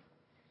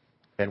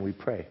 And we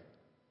pray.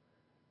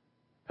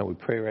 And we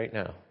pray right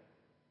now.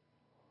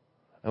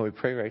 And we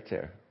pray right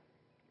there.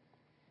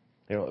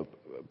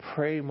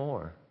 Pray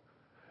more.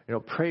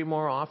 Pray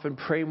more often,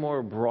 pray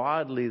more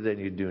broadly than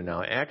you do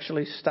now.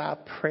 Actually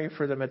stop, pray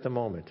for them at the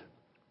moment.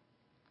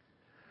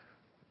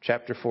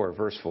 Chapter 4,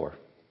 verse 4.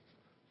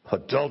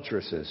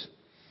 Adulteresses.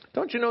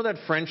 Don't you know that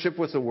friendship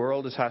with the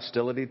world is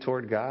hostility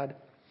toward God?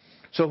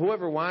 So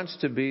whoever wants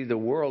to be the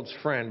world's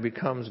friend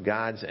becomes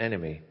God's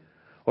enemy.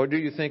 Or do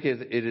you think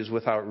it is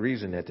without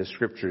reason that the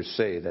Scriptures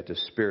say that the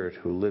Spirit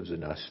who lives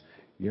in us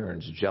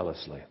yearns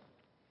jealously?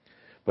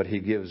 But He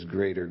gives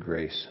greater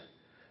grace.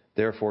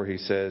 Therefore, He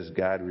says,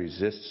 God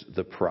resists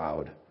the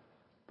proud,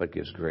 but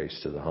gives grace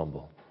to the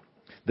humble.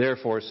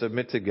 Therefore,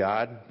 submit to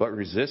God, but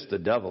resist the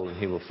devil, and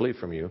he will flee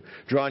from you.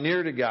 Draw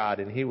near to God,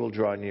 and He will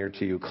draw near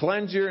to you.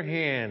 Cleanse your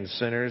hands,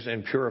 sinners,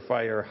 and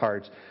purify your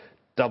hearts,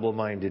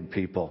 double-minded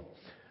people.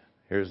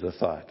 Here's the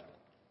thought.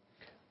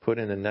 Put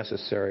in the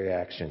necessary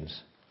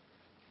actions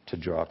to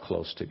draw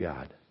close to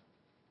God.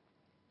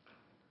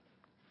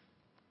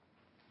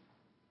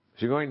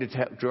 If you're going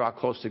to draw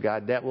close to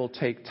God, that will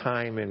take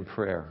time in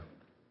prayer.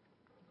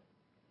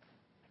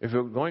 If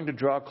you're going to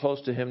draw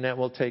close to Him, that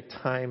will take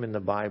time in the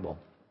Bible.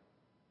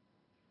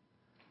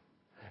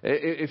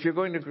 If you're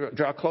going to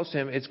draw close to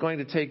Him, it's going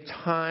to take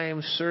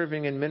time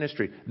serving in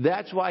ministry.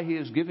 That's why He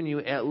has given you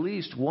at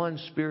least one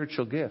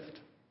spiritual gift.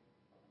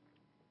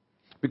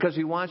 Because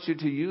He wants you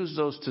to use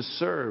those to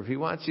serve. He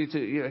wants you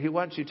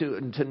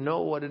to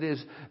know what it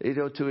is,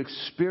 to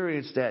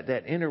experience that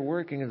inner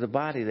working of the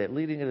body, that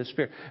leading of the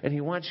Spirit. And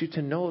He wants you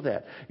to know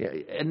that.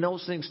 And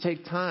those things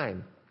take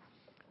time.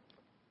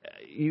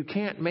 You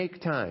can't make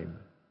time.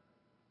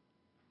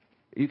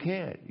 You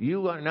can't.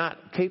 You are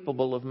not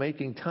capable of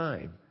making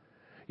time.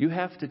 You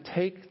have to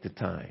take the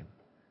time.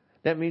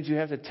 That means you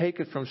have to take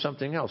it from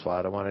something else. Well,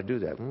 I don't want to do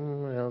that.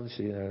 Well,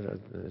 see,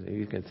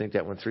 you can think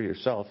that one through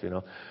yourself.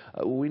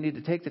 We need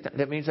to take the time.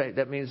 That means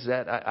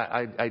that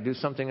I do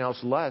something else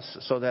less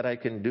so that I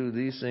can do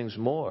these things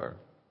more.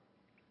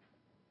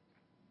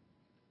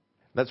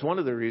 That's one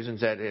of the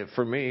reasons that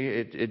for me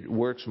it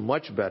works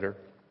much better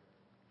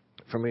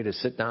for me to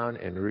sit down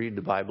and read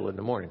the Bible in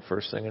the morning,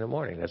 first thing in the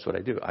morning. That's what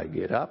I do. I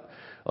get up,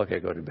 okay,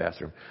 go to the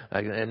bathroom,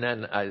 and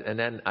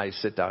then I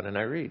sit down and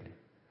I read.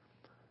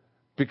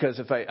 Because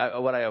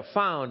what I have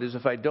found is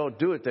if I don't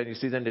do it, then you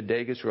see, then the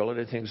day gets rolling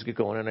and things get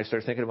going, and I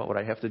start thinking about what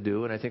I have to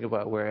do, and I think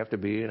about where I have to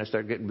be, and I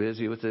start getting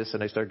busy with this,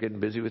 and I start getting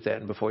busy with that,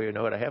 and before you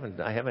know it, I haven't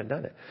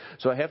done it.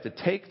 So I have to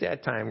take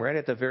that time right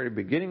at the very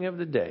beginning of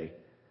the day.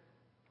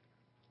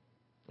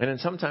 And then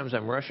sometimes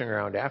I'm rushing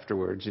around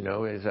afterwards,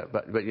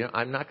 but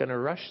I'm not going to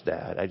rush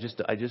that. I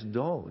just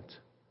don't.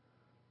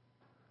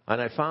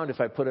 And I found if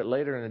I put it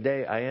later in the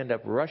day, I end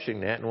up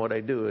rushing that. And what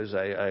I do is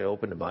I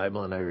open the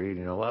Bible and I read,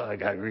 well, I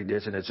got to read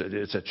this, and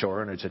it's a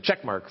chore, and it's a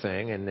checkmark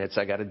thing, and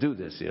I got to do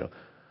this, You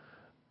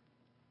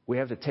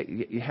have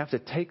to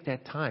take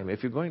that time.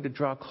 If you're going to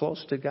draw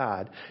close to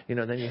God,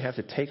 then you have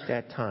to take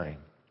that time.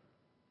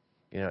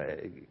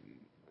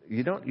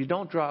 You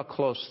don't draw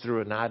close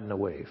through a nod and a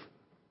wave.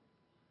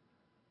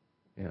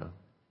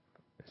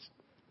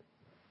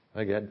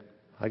 Hi, God.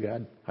 Hi,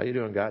 God. How you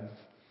doing, God?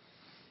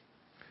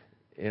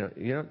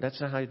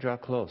 That's not how you draw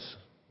close.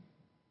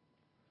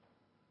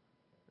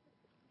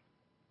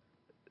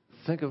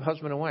 Think of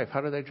husband and wife.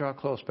 How do they draw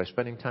close? By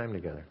spending time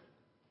together,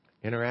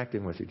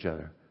 interacting with each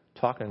other,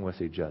 talking with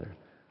each other,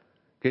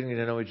 getting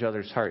to know each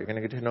other's heart. You're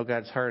going to get to know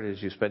God's heart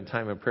as you spend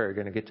time in prayer. You're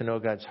going to get to know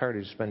God's heart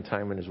as you spend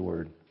time in His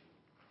Word.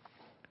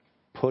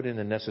 Put in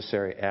the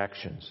necessary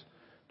actions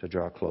to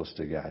draw close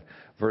to God.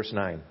 Verse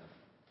 9.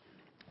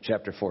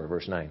 Chapter 4,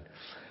 verse 9.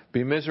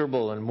 Be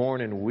miserable and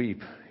mourn and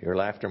weep. Your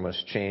laughter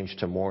must change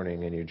to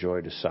mourning and your joy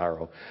to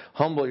sorrow.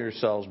 Humble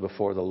yourselves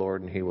before the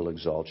Lord, and He will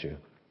exalt you.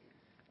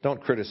 Don't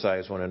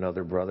criticize one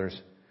another,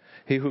 brothers.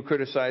 He who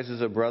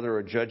criticizes a brother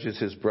or judges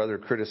his brother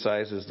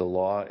criticizes the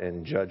law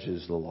and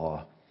judges the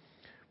law.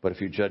 But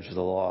if you judge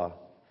the law,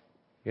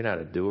 you're not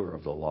a doer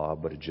of the law,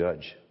 but a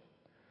judge.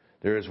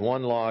 There is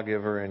one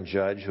lawgiver and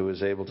judge who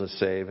is able to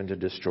save and to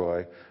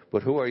destroy.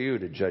 But who are you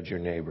to judge your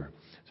neighbor?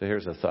 So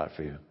here's a thought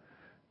for you.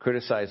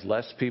 Criticize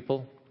less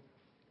people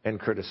and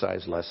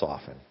criticize less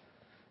often.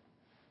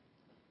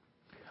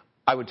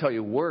 I would tell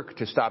you, work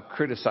to stop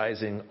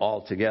criticizing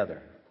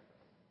altogether.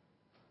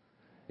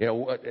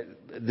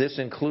 This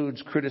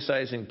includes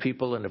criticizing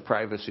people in the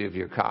privacy of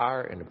your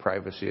car, in the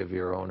privacy of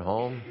your own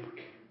home.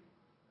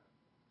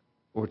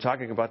 We're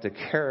talking about the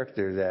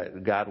character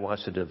that God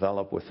wants to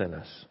develop within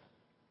us.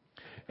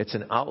 It's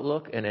an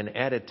outlook and an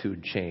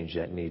attitude change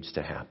that needs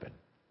to happen.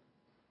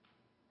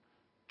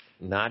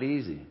 Not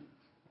easy,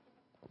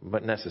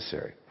 but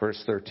necessary.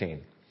 Verse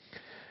 13.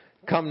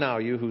 Come now,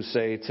 you who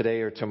say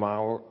today or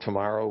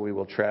tomorrow we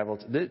will travel.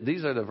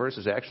 These are the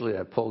verses actually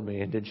that pulled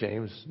me into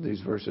James, these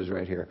verses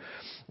right here.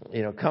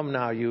 Come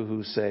now, you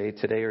who say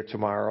today or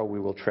tomorrow we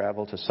will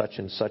travel to such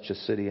and such a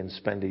city and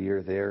spend a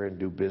year there and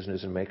do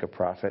business and make a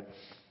profit.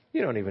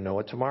 You don't even know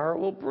what tomorrow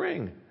will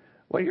bring,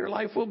 what your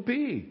life will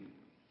be.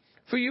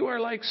 For you are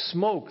like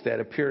smoke that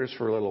appears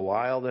for a little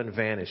while, then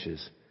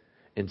vanishes.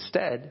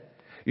 Instead,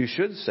 you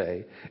should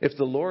say, if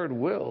the Lord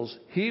wills,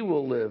 He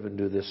will live and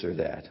do this or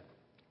that.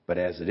 But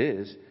as it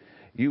is,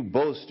 you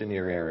boast in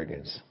your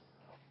arrogance.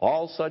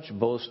 All such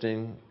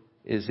boasting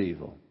is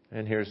evil.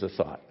 And here's the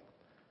thought.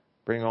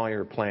 Bring all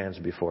your plans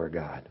before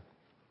God.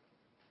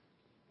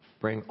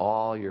 Bring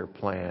all your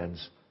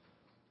plans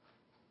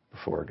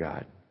before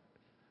God.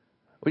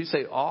 Well, you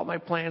say, all my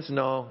plans?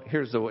 No.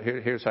 Here's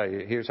how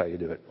you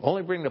do it.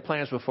 Only bring the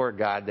plans before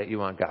God that you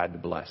want God to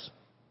bless.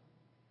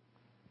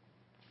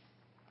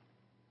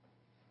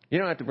 You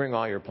don't have to bring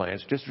all your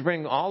plans. Just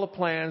bring all the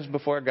plans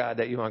before God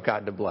that you want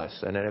God to bless.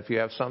 And then if you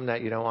have some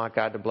that you don't want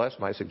God to bless,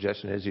 my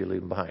suggestion is you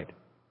leave them behind.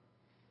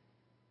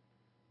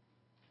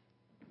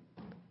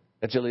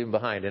 That you leave them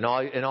behind. And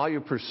all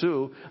you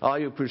pursue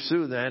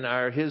then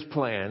are His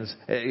plans,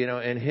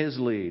 and His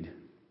lead.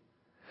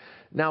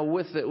 Now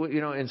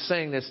in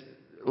saying this,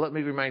 let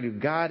me remind you,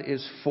 God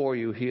is for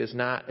you. He is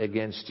not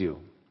against you.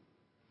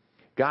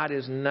 God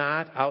is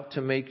not out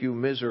to make you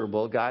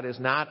miserable. God is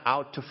not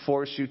out to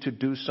force you to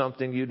do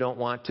something you don't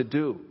want to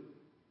do.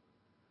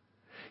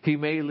 He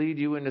may lead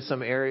you into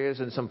some areas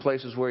and some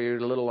places where you're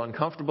a little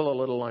uncomfortable, a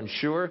little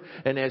unsure.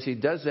 And as He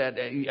does that,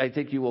 I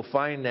think you will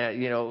find that,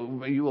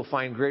 you will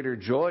find greater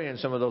joy in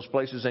some of those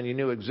places than you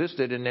knew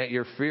existed, and that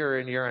your fear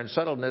and your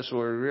unsettledness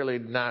were really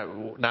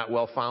not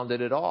well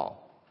founded at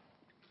all.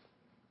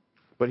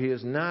 But He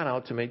is not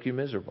out to make you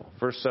miserable.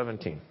 Verse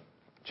 17,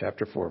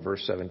 chapter 4,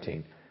 verse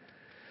 17.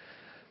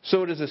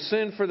 So it is a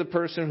sin for the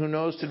person who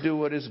knows to do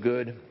what is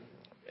good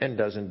and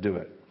doesn't do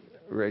it.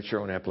 Write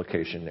your own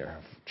application there.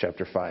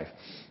 Chapter 5.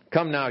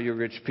 Come now, you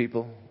rich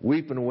people,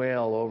 weep and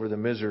wail over the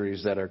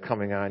miseries that are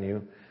coming on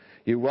you.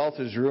 Your wealth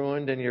is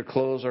ruined and your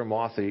clothes are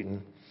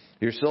moth-eaten.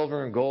 Your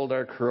silver and gold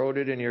are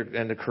corroded,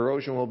 and the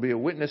corrosion will be a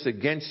witness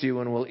against you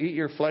and will eat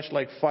your flesh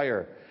like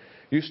fire.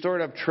 You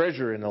stored up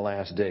treasure in the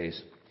last days.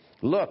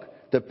 Look,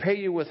 the pay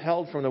you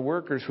withheld from the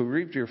workers who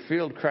reaped your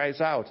field cries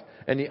out,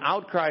 and the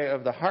outcry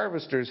of the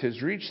harvesters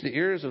has reached the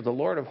ears of the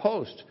Lord of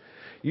hosts.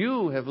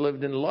 You have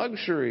lived in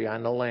luxury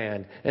on the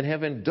land and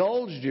have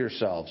indulged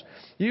yourselves.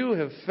 You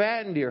have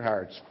fattened your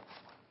hearts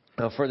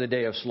for the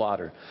day of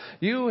slaughter.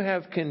 You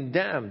have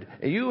condemned,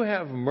 you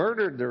have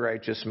murdered the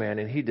righteous man,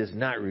 and he does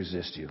not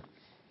resist you.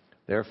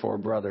 Therefore,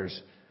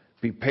 brothers,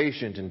 be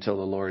patient until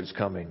the Lord is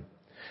coming.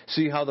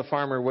 See how the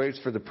farmer waits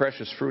for the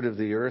precious fruit of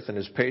the earth and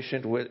is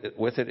patient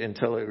with it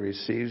until it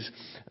receives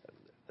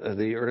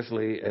the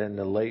early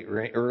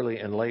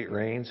and late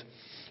rains.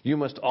 You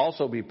must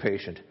also be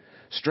patient.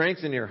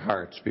 Strengthen your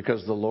hearts,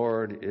 because the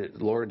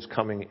Lord's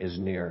coming is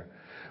near.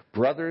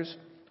 Brothers,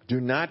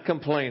 do not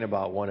complain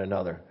about one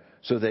another,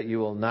 so that you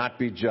will not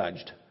be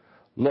judged.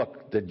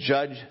 Look, the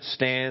judge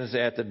stands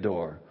at the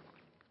door.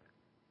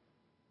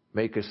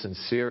 Make a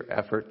sincere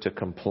effort to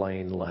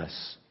complain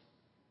less.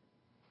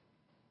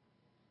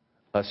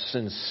 A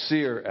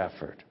sincere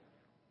effort.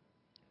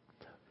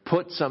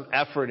 Put some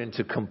effort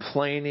into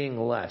complaining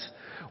less.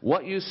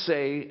 What you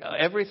say,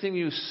 everything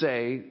you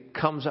say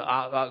comes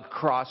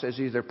across as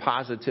either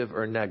positive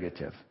or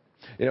negative.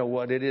 You know,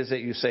 what it is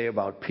that you say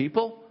about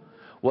people,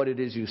 what it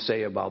is you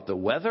say about the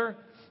weather,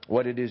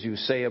 what it is you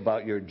say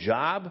about your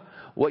job,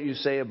 what you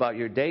say about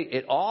your day,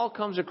 it all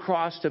comes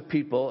across to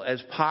people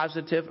as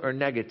positive or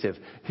negative.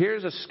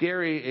 Here's a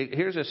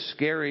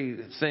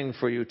scary thing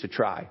for you to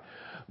try.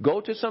 Go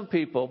to some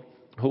people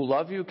who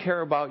love you,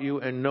 care about you,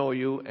 and know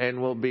you,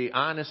 and will be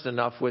honest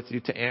enough with you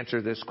to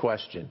answer this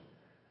question.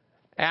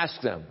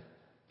 Ask them,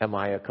 am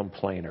I a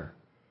complainer?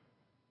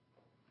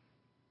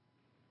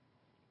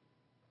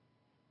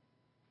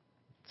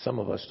 Some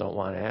of us don't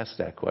want to ask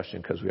that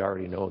question because we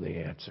already know the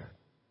answer.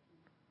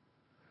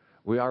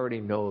 We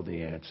already know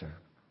the answer.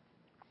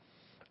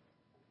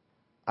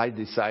 I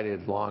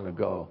decided long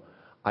ago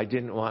I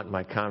didn't want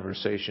my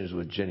conversations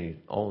with Ginny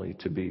only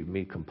to be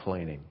me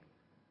complaining.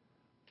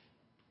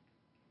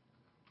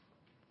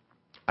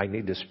 I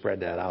need to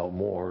spread that out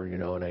more,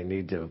 and I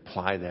need to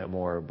apply that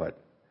more,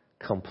 but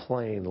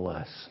complain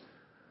less.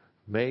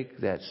 Make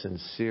that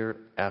sincere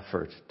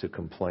effort to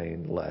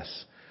complain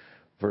less.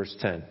 Verse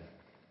 10.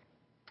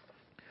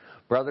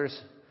 Brothers,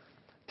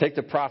 take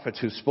the prophets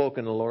who spoke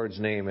in the Lord's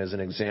name as an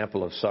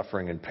example of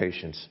suffering and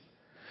patience.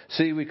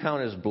 See, we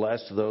count as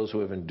blessed those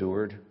who have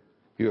endured.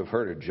 You have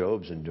heard of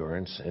Job's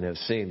endurance and have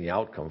seen the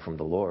outcome from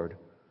the Lord.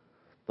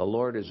 The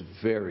Lord is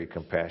very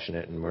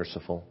compassionate and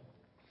merciful.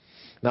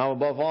 Now,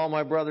 above all,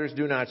 my brothers,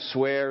 do not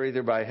swear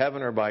either by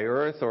heaven or by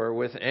earth or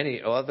with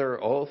any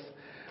other oath.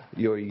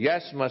 Your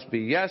yes must be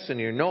yes and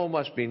your no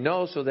must be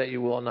no, so that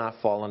you will not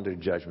fall under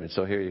judgment.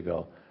 So here you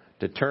go.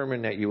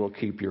 Determine that you will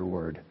keep your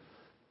word.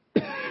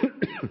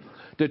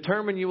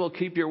 Determine you will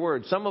keep your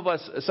word. Some of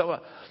us are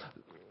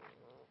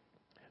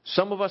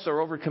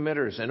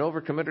overcommitters, and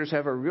overcommitters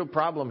have a real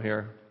problem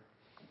here.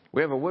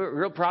 We have a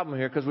real problem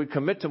here because we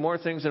commit to more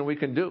things than we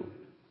can do.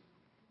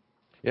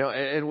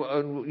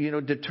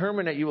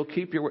 Determine that you will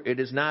keep your word. It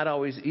is not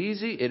always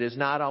easy. It is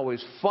not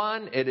always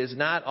fun. It is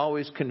not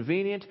always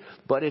convenient.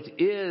 But it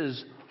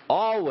is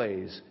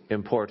always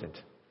important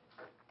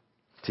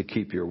to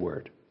keep your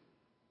word.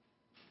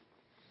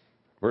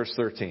 Verse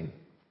 13.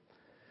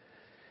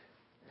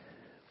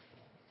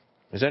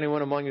 Is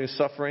anyone among you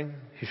suffering?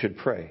 He should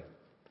pray.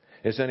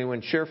 Is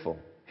anyone cheerful?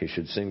 He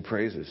should sing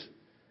praises.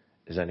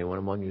 Is anyone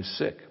among you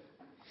sick?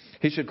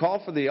 He should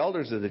call for the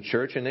elders of the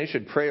church, and they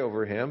should pray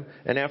over him,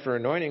 and after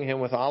anointing him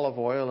with olive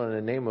oil in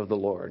the name of the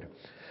Lord.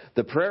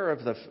 The prayer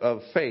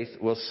of faith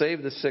will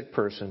save the sick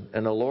person,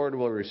 and the Lord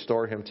will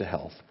restore him to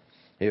health.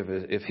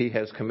 If he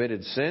has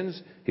committed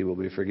sins, he will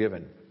be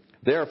forgiven.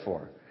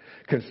 Therefore,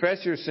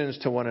 confess your sins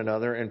to one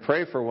another and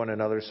pray for one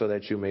another so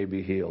that you may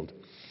be healed.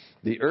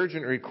 The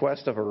urgent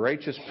request of a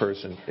righteous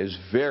person is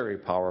very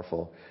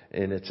powerful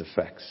in its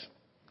effects.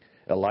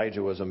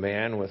 Elijah was a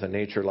man with a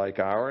nature like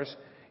ours.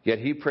 Yet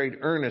he prayed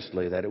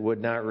earnestly that it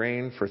would not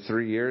rain for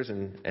 3 years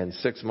and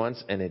 6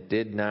 months, and it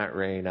did not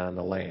rain on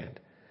the land.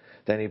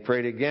 Then he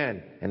prayed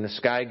again, and the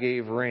sky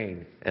gave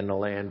rain, and the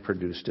land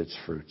produced its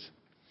fruits.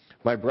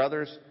 My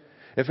brothers,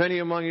 if any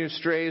among you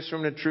strays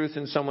from the truth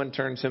and someone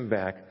turns him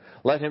back,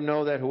 let him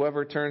know that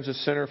whoever turns a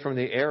sinner from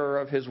the error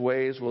of his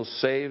ways will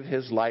save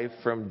his life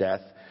from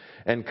death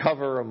and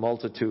cover a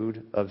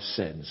multitude of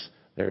sins.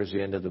 There's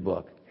the end of the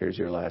book. Here's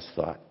your last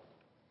thought.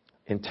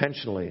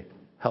 Intentionally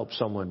help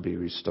someone be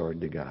restored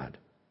to God.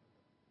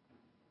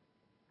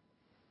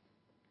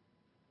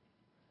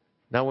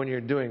 Now, when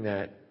you're doing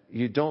that,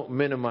 you don't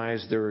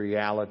minimize the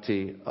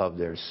reality of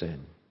their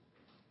sin.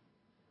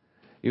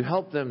 You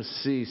help them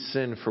see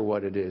sin for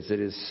what it is.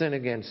 It is sin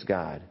against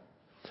God.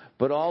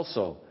 But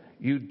also,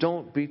 you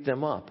don't beat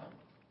them up.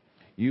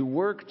 You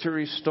work to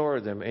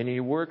restore them, and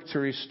you work to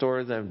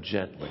restore them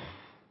gently.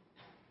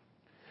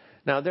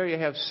 Now, there you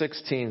have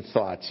 16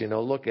 thoughts.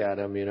 Look at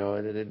them,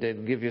 and they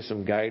give you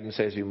some guidance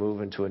as you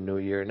move into a new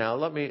year. Now,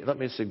 let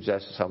me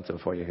suggest something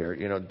for you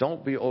here.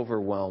 Don't be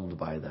overwhelmed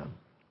by them.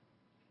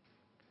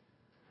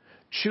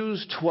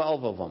 Choose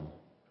 12 of them.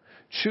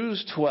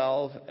 choose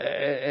 12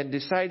 and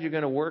decide you're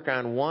going to work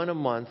on one a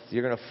month.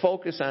 You're going to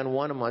focus on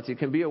one a month. You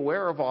can be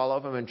aware of all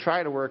of them and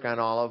try to work on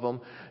all of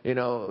them,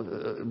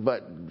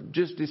 but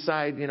just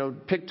decide,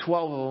 pick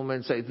 12 of them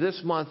and say,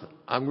 this month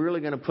I'm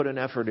really going to put an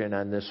effort in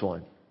on this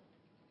one.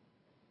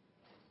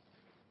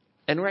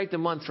 And write the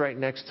month right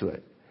next to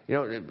it.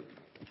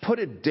 Put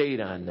a date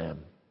on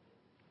them.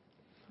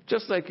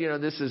 Just like,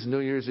 this is New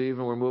Year's Eve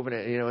and we're moving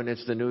it, and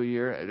it's the new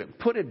year.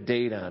 Put a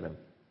date on them.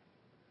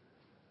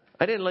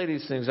 I didn't lay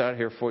these things out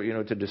here for,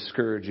 to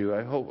discourage you.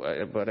 I hope,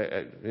 but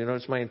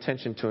it's my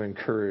intention to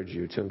encourage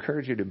you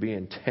to be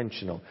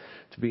intentional,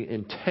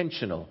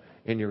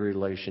 in your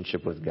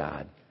relationship with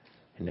God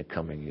in the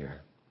coming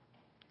year.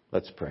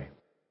 Let's pray.